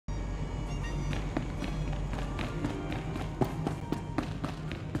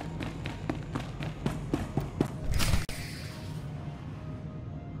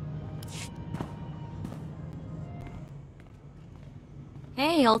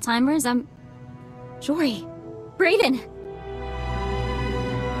Hey, old-timers, I'm... Jory. Braden!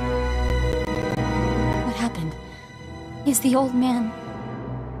 What happened? Is the old man...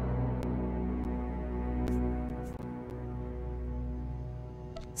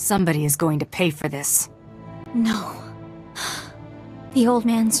 Somebody is going to pay for this. No. The old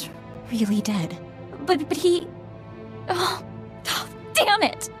man's really dead. But he... Oh, damn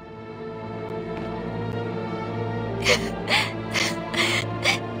it!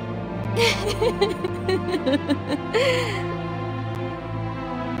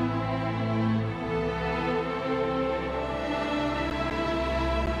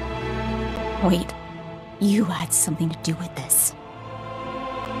 Wait, you had something to do with this.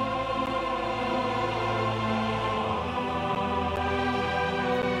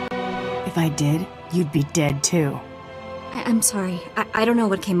 If I did, you'd be dead too. I'm sorry. I don't know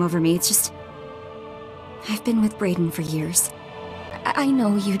what came over me. It's just... I've been with Braden for years. I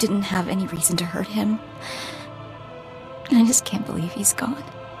know you didn't have any reason to hurt him. And I just can't believe he's gone.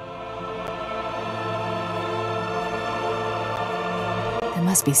 There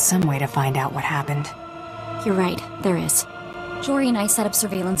must be some way to find out what happened. You're right, there is. Jory and I set up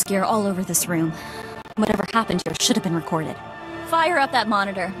surveillance gear all over this room. Whatever happened here should have been recorded. Fire up that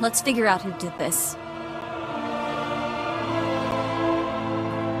monitor. Let's figure out who did this.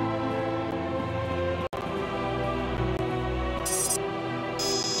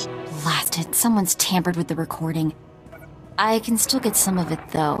 Blasted. Someone's tampered with the recording. I can still get some of it,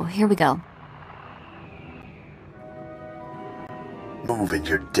 though. Here we go. Move and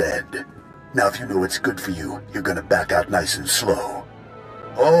you're dead. Now if you know what's good for you, you're gonna back out nice and slow.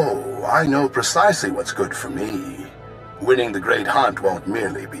 Oh, I know precisely what's good for me. Winning the Great Hunt won't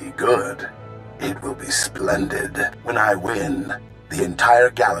merely be good. It will be splendid. When I win, the entire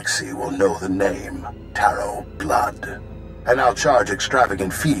galaxy will know the name Tarro Blood. And I'll charge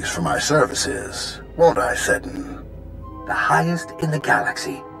extravagant fees for my services, won't I, Seddon? The highest in the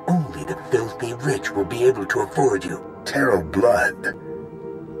galaxy. Only the filthy rich will be able to afford you. Tarro Blood.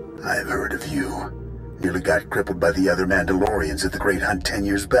 I've heard of you. Nearly got crippled by the other Mandalorians at the Great Hunt 10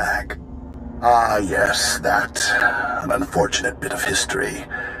 years back. Ah, yes, that. An unfortunate bit of history.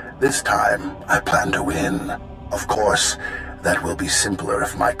 This time, I plan to win. Of course, that will be simpler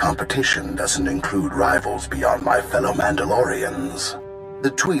if my competition doesn't include rivals beyond my fellow Mandalorians. The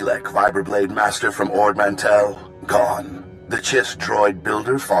Twi'lek Vibroblade Master from Ord Mantell? Gone. The Chiss droid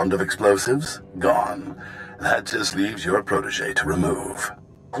builder fond of explosives? Gone. That just leaves your protege to remove.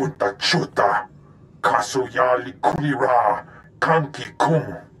 Kunta chuta, kasuya likulira, kanki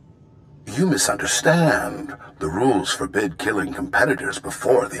kum. You misunderstand. The rules forbid killing competitors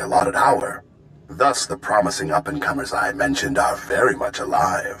before the allotted hour. Thus, the promising up-and-comers I mentioned are very much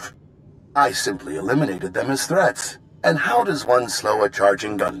alive. I simply eliminated them as threats. And how does one slow a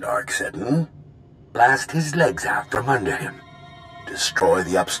charging Gundark, Seddon? Blast his legs out from under him. Destroy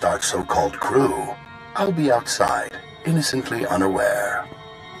the upstart so-called crew. I'll be outside, innocently unaware.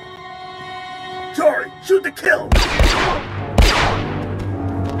 Jory, shoot to kill!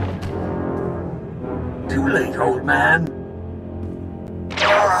 Too late, old man.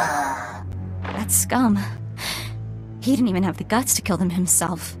 That scum. He didn't even have the guts to kill them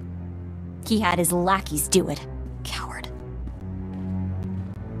himself. He had his lackeys do it. Coward.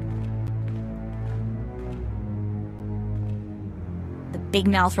 The big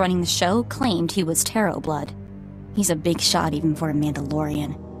mouth running the show claimed he was Tarro Blood. He's a big shot even for a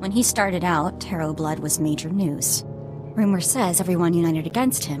Mandalorian. When he started out, Tarro Blood was major news. Rumor says everyone united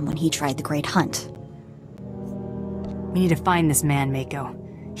against him when he tried the Great Hunt. We need to find this man, Mako.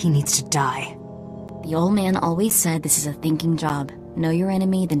 He needs to die. The old man always said this is a thinking job. Know your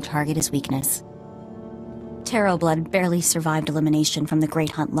enemy, then target his weakness. Tarro Blood barely survived elimination from the Great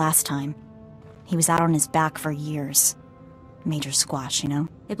Hunt last time. He was out on his back for years. Major squash, you know?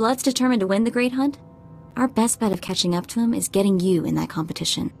 If Blood's determined to win the Great Hunt, our best bet of catching up to him is getting you in that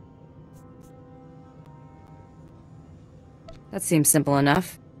competition. That seems simple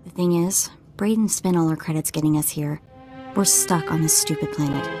enough. The thing is, Braden spent all our credits getting us here. We're stuck on this stupid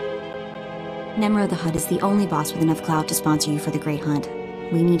planet. Nemro the Hutt is the only boss with enough clout to sponsor you for the Great Hunt.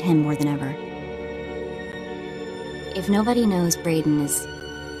 We need him more than ever. If nobody knows Braden is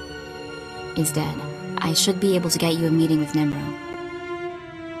dead, I should be able to get you a meeting with Nemro.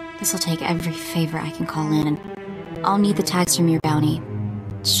 This'll take every favor I can call in, and I'll need the tags from your bounty.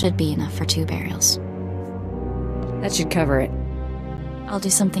 It should be enough for 2 burials. That should cover it. I'll do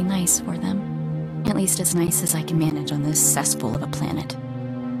something nice for them. At least as nice as I can manage on this cesspool of a planet.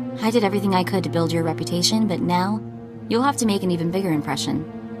 I did everything I could to build your reputation, but now, you'll have to make an even bigger impression.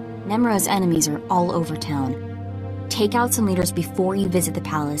 Nemro's enemies are all over town. Take out some leaders before you visit the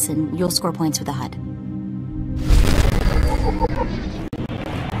palace, and you'll score points with the HUD.